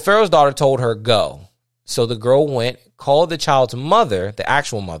 So Pharaoh's daughter told her, Go. So the girl went, called the child's mother, the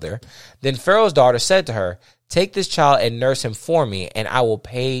actual mother. Then Pharaoh's daughter said to her, Take this child and nurse him for me, and I will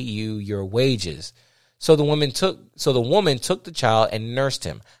pay you your wages. So the woman took the child and nursed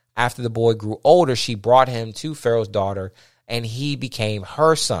him. After the boy grew older, she brought him to Pharaoh's daughter, and he became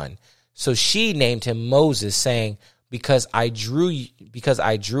her son. So she named him Moses, saying, Because I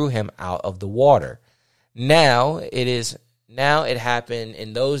drew him out of the water. Now it happened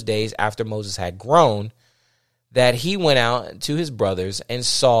in those days after Moses had grown, that he went out to his brothers and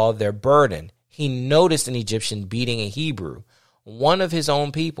saw their burden. He noticed an Egyptian beating a Hebrew, one of his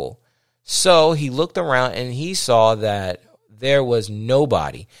own people. So he looked around and he saw that there was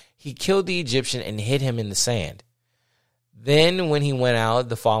nobody. He killed the Egyptian and hid him in the sand. Then when he went out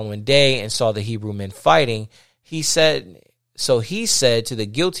the following day and saw the Hebrew men fighting, he said to the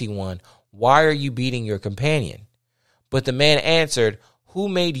guilty one, Why are you beating your companion? But the man answered, Who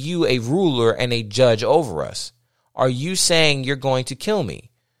made you a ruler and a judge over us? Are you saying you're going to kill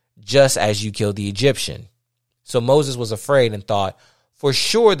me, just as you killed the Egyptian? So Moses was afraid and thought, For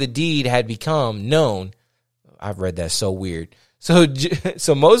sure the deed had become known. I've read that so weird. So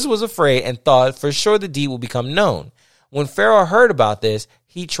Moses was afraid and thought, For sure the deed will become known. When Pharaoh heard about this,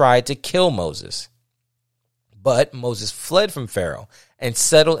 he tried to kill Moses. But Moses fled from Pharaoh and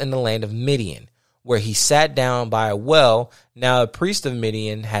settled in the land of Midian, where he sat down by a well. Now a priest of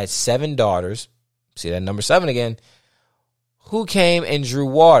Midian had 7 daughters, see that number 7 again, who came and drew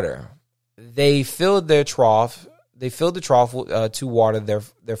water. they filled their trough. They filled the trough to water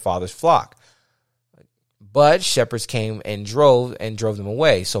their father's flock. But shepherds came and drove them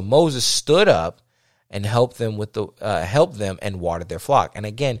away. So Moses stood up and helped them and watered their flock. And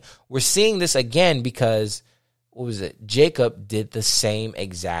again, we're seeing this again because Jacob did the same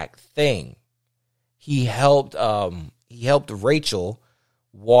exact thing. He helped Rachel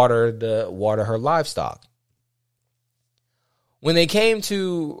water her livestock. When they came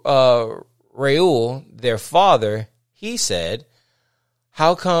to Reuel, their father, he said,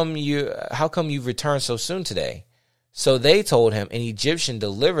 How come you've returned so soon today? So they told him, An Egyptian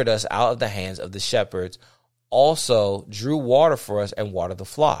delivered us out of the hands of the shepherds, also drew water for us and watered the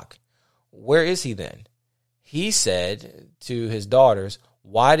flock. Where is he then? He said to his daughters,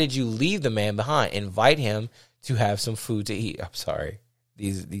 Why did you leave the man behind? Invite him to have some food to eat. I'm sorry.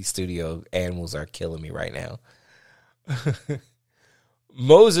 These studio animals are killing me right now.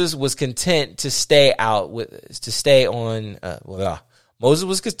 Moses was content to stay on with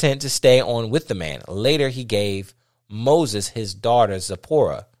the man. Later, he gave Moses his daughter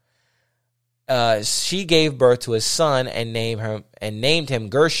Zipporah. She gave birth to a son and named him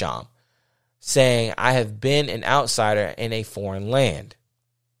Gershom, saying, I have been an outsider in a foreign land.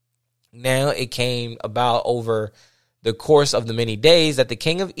 Now it came about over the course of the many days that the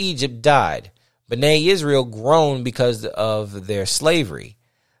king of Egypt died. Bnei Israel groaned because of their slavery.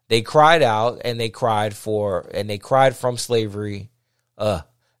 They cried out and they cried from slavery. I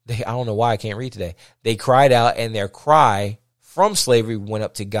don't know why I can't read today. They cried out and their cry from slavery went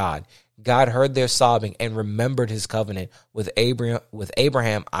up to God. God heard their sobbing and remembered his covenant with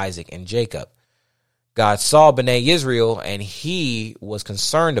Abraham, Isaac, and Jacob. God saw Bnei Israel and he was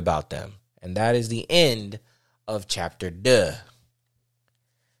concerned about them. And that is the end of chapter 2.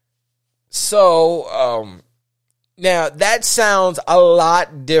 So, now that sounds a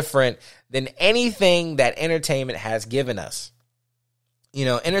lot different than anything that entertainment has given us.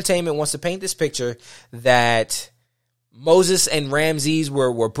 Entertainment wants to paint this picture that Moses and Ramses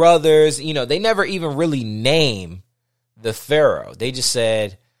were brothers. They never even really name the Pharaoh. They just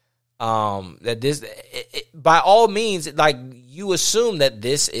said that this, by all means, like you assume that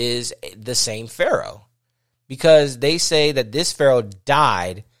this is the same Pharaoh because they say that this Pharaoh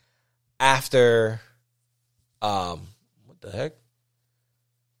died after, what the heck?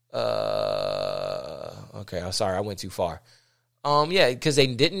 Okay, I'm sorry, I went too far. Because they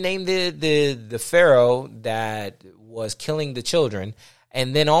didn't name the Pharaoh that was killing the children,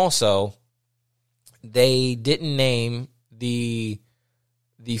 and then also they didn't name the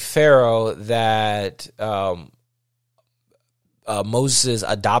Pharaoh that Moses'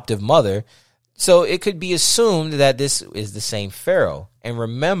 adoptive mother. So it could be assumed that this is the same Pharaoh. And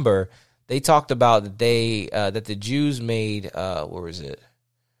remember, they talked about that that the Jews made where is it?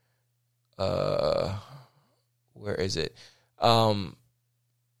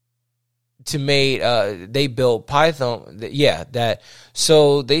 They built Python.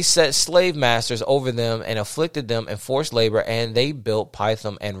 So they set slave masters over them and afflicted them and forced labor, and they built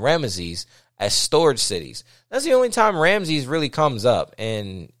Python and Ramesses as storage cities. That's the only time Ramses really comes up,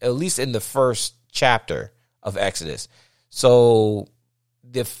 and at least in the first chapter of Exodus. So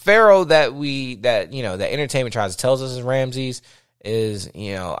the Pharaoh that entertainment tries to tell us is Ramses is,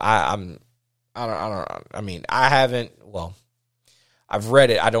 I've read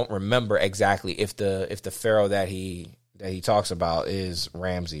it. I don't remember exactly if the Pharaoh that he talks about is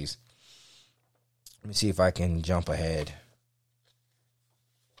Ramses. Let me see if I can jump ahead.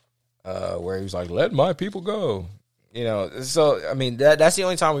 Where he was like, "Let my people go," So I mean, that's the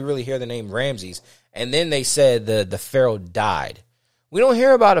only time we really hear the name Ramses. And then they said the Pharaoh died. We don't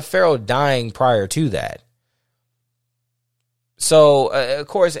hear about a Pharaoh dying prior to that. So of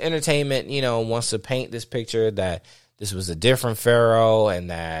course, entertainment, wants to paint this picture that this was a different Pharaoh, and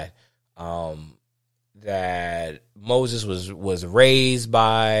that that Moses was raised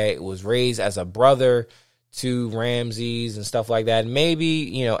as a brother to Ramses and stuff like that.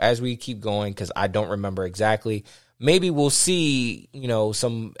 Maybe, as we keep going, because I don't remember exactly, maybe we'll see,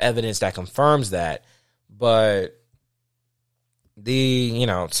 some evidence that confirms that. But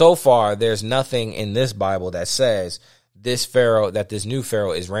so far there's nothing in this Bible that says this new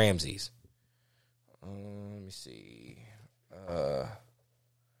Pharaoh is Ramses. Let me see.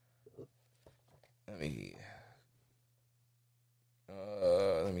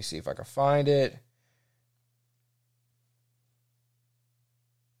 Let me see if I can find it.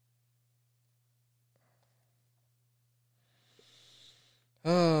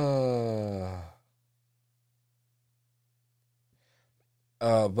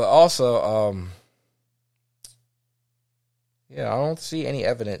 But also, Yeah, I don't see any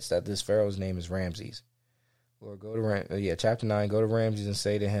evidence that this Pharaoh's name is Ramses. Lord, go to chapter 9. Go to Ramses and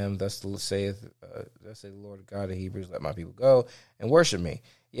say to him, "Thus saith the Lord God of the Hebrews, let my people go and worship me."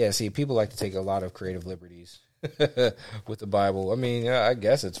 Yeah, see, people like to take a lot of creative liberties with the Bible. I mean, I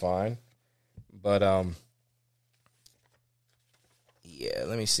guess it's fine, but yeah.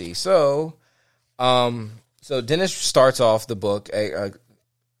 Let me see. So Dennis starts off the book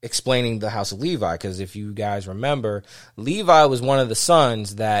explaining the house of Levi, because if you guys remember, Levi was one of the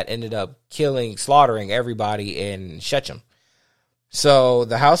sons that ended up slaughtering everybody in Shechem. So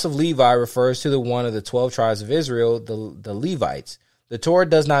the house of Levi refers to one of the 12 tribes of Israel, the Levites. The Torah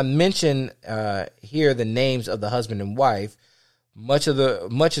does not mention here the names of the husband and wife. Much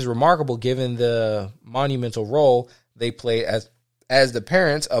is remarkable given the monumental role they played as the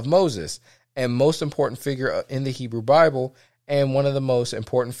parents of Moses, and most important figure in the Hebrew Bible, and one of the most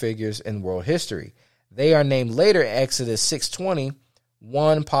important figures in world history. They are named later in Exodus 6:20.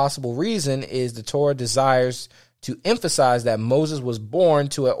 One possible reason is the Torah desires to emphasize that Moses was born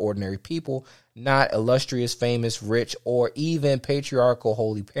to an ordinary people, not illustrious, famous, rich, or even patriarchal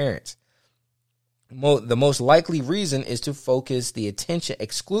holy parents. The most likely reason is to focus the attention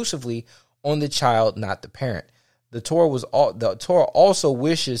exclusively on the child, not the parent. The Torah also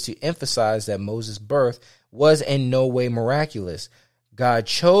wishes to emphasize that Moses' birth was in no way miraculous. God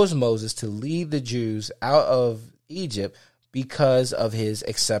chose Moses to lead the Jews out of Egypt because of his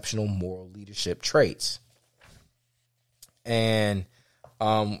exceptional moral leadership traits. And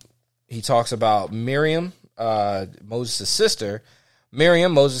he talks about Miriam, Moses' sister.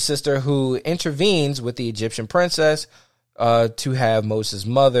 Miriam, Moses' sister, who intervenes with the Egyptian princess to have Moses'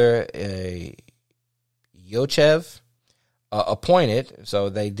 mother, Yochev, appointed, so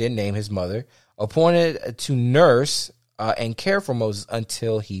they did name his mother, appointed to nurse and care for Moses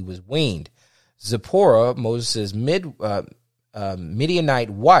until he was weaned. Zipporah, Moses' Midianite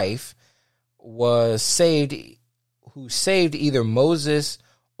wife, who saved either Moses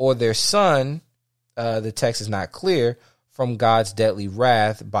or their son, the text is not clear, from God's deadly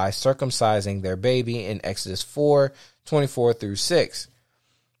wrath by circumcising their baby in Exodus 4:24-6.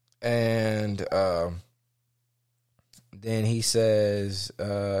 And then he says,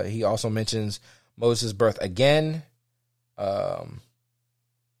 he also mentions Moses' birth again. And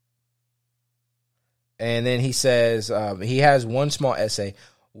then he says, he has one small essay,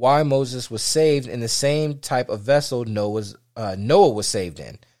 why Moses was saved in the same type of vessel Noah was saved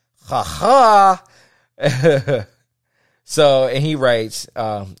in. Ha ha! So, and he writes,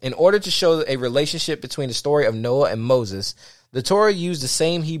 in order to show a relationship between the story of Noah and Moses, the Torah used the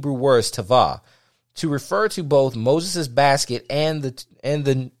same Hebrew words, tavah, to refer to both Moses' basket and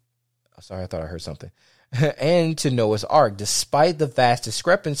to Noah's ark, despite the vast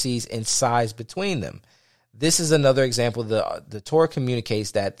discrepancies in size between them. This is another example. The Torah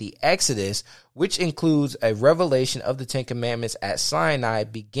communicates that the Exodus, which includes a revelation of the Ten Commandments at Sinai,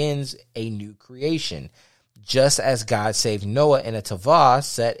 begins a new creation. Just as God saved Noah in a tavah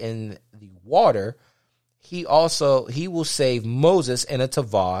set in the water, he will save Moses in a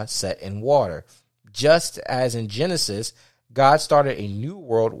tavah set in water. Just as in Genesis, God started a new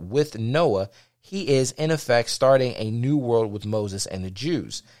world with Noah, he is in effect starting a new world with Moses and the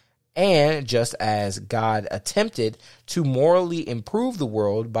Jews. And just as God attempted to morally improve the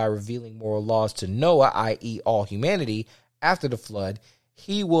world by revealing moral laws to Noah, i.e. all humanity, after the flood,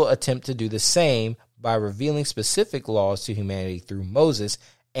 he will attempt to do the same by revealing specific laws to humanity through Moses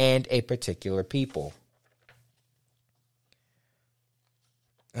and a particular people.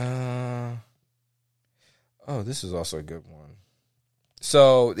 This is also a good one.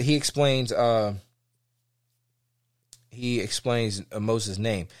 So he explains Moses'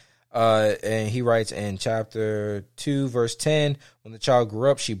 name. And he writes in chapter 2, verse 10, when the child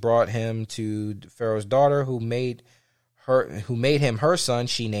grew up, she brought him to Pharaoh's daughter, who made him her son.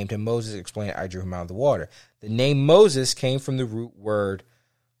 She named him Moses. Explained, I drew him out of the water. The name Moses came from the root word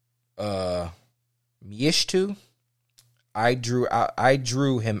mishtu. I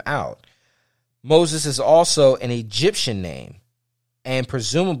drew him out. Moses is also an Egyptian name, and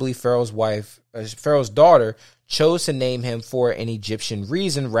presumably Pharaoh's daughter chose to name him for an Egyptian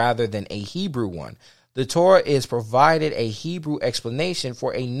reason rather than a Hebrew one. The Torah is provided a Hebrew explanation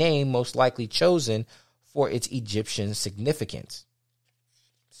for a name most likely chosen for its Egyptian significance.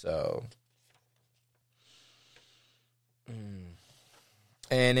 So,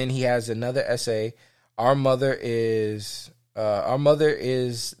 and then he has another essay. Our mother is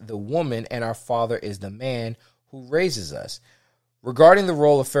the woman, and our father is the man who raises us. Regarding the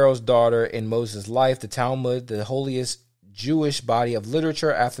role of Pharaoh's daughter in Moses' life, the Talmud, the holiest Jewish body of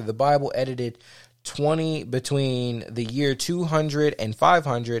literature after the Bible, edited between the year 200 and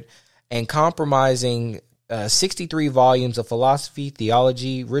 500, and comprising 63 volumes of philosophy,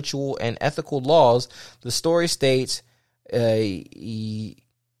 theology, ritual, and ethical laws. The story states Yochev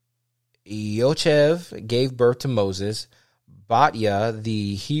gave birth to Moses. Batya,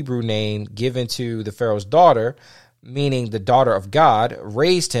 the Hebrew name given to the Pharaoh's daughter, meaning the daughter of God,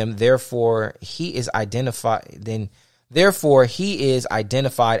 raised him. Therefore, he is identified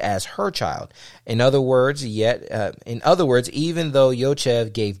as her child. In other words, even though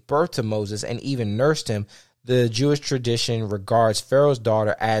Yochev gave birth to Moses and even nursed him, the Jewish tradition regards Pharaoh's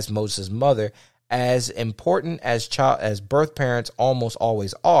daughter as Moses' mother. As important as birth parents almost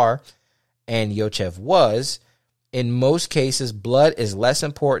always are, and Yochev was, in most cases, blood is less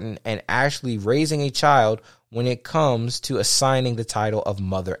important and actually raising a child when it comes to assigning the title of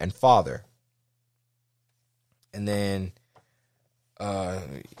mother and father. And then,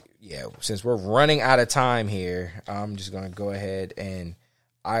 since we're running out of time here, I'm just going to go ahead and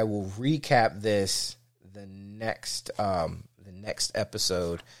I will recap this the next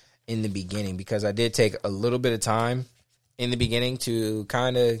episode in the beginning, because I did take a little bit of time in the beginning to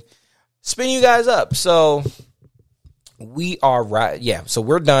kind of spin you guys up. So we are right. Yeah. So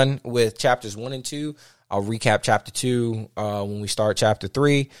we're done with chapters 1 and 2. I'll recap chapter 2 when we start chapter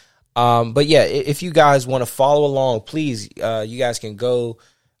 3. But yeah, if you guys want to follow along, please, you guys can go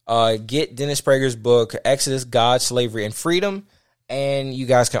get Dennis Prager's book, Exodus, God, Slavery, and Freedom. And you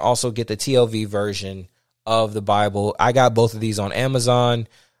guys can also get the TLV version of the Bible. I got both of these on Amazon.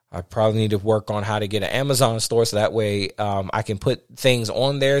 I probably need to work on how to get an Amazon store so that way I can put things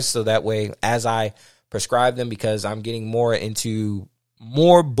on there, so that way as I prescribe them, because I'm getting more into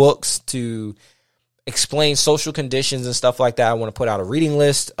more books to explain social conditions and stuff like that. I want to put out a reading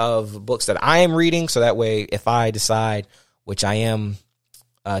list of books that I am reading, so that way if I decide, which I am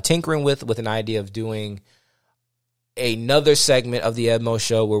tinkering with an idea of doing another segment of the Edmo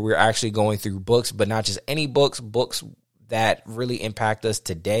Show where we're actually going through books, but not just any books that really impact us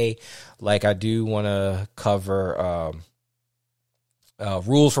today. Like I do want to cover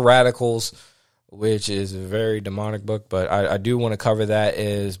Rules for Radicals, which is a very demonic book, but I do want to cover that.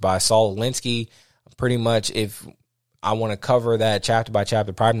 Is by Saul Alinsky. Pretty much, if I want to cover that chapter by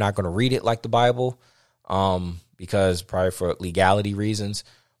chapter, probably not going to read it like the Bible, because probably for legality reasons,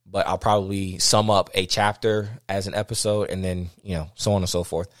 but I'll probably sum up a chapter as an episode, and then, so on and so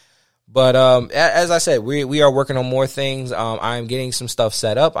forth. But as I said, we are working on more things. I'm getting some stuff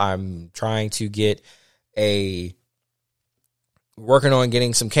set up. I'm trying to working on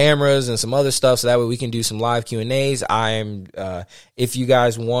getting some cameras and some other stuff, so that way we can do some live Q&As. If you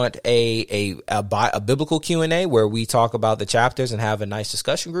guys want a biblical Q&A where we talk about the chapters and have a nice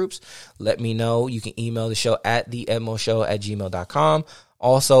discussion groups, let me know. You can email the show at theedmoshow@gmail.com.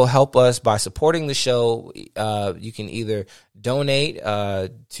 Also, help us by supporting the show. You can either donate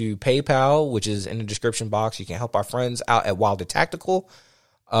to PayPal, which is in the description box. You can help our friends out at Wilder Tactical.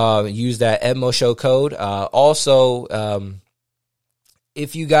 Use that Edmo Show code. Also,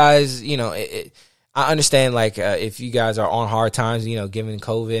 if you guys, I understand, if you guys are on hard times, given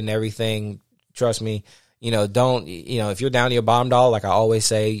COVID and everything, trust me, if you're down to your bottom dollar, like I always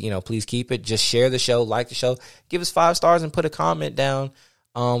say, please keep it. Just share the show, like the show, give us 5 stars and put a comment down,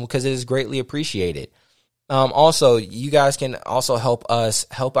 because it is greatly appreciated. Also, you guys can also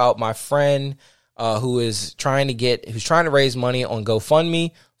help out my friend, who's trying to raise money on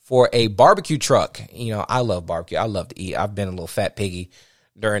GoFundMe for a barbecue truck. I love barbecue. I love to eat. I've been a little fat piggy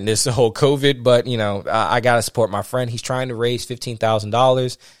during this whole COVID, but I got to support my friend. He's trying to raise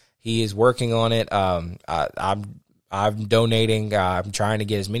 $15,000. He is working on it. I'm donating. I'm trying to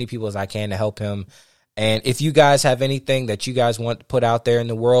get as many people as I can to help him. And if you guys have anything that you guys want to put out there in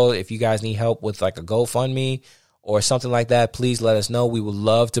the world, if you guys need help with like a GoFundMe or something like that, please let us know. We would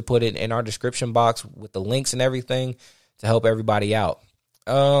love to put it in our description box with the links and everything to help everybody out.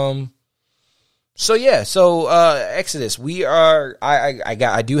 Exodus,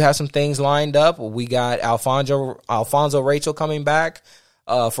 I do have some things lined up. We got Alfonso Rachel coming back,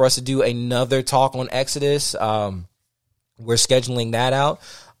 for us to do another talk on Exodus. We're scheduling that out.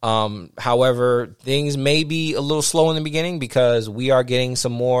 However, things may be a little slow in the beginning because we are getting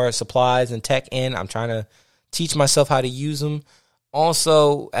some more supplies and tech in. I'm trying to teach myself how to use them.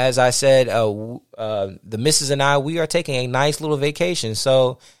 Also, as I said, the missus and I, we are taking a nice little vacation.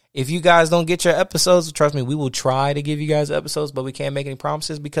 So if you guys don't get your episodes, trust me, we will try to give you guys episodes, but we can't make any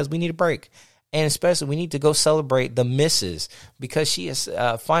promises because we need a break. And especially, we need to go celebrate the missus because she has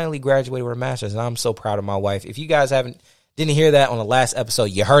finally graduated with her master's, and I'm so proud of my wife. If you guys didn't hear that on the last episode,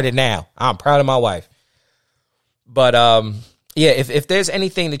 you heard it now. I'm proud of my wife. But yeah, if there's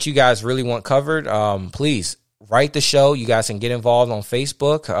anything that you guys really want covered, please write the show. You guys can get involved on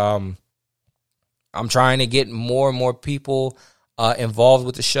Facebook. I'm trying to get more and more people involved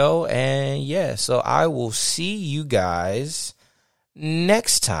with the show. And yeah, so I will see you guys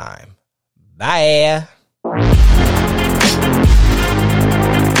next time. Bye.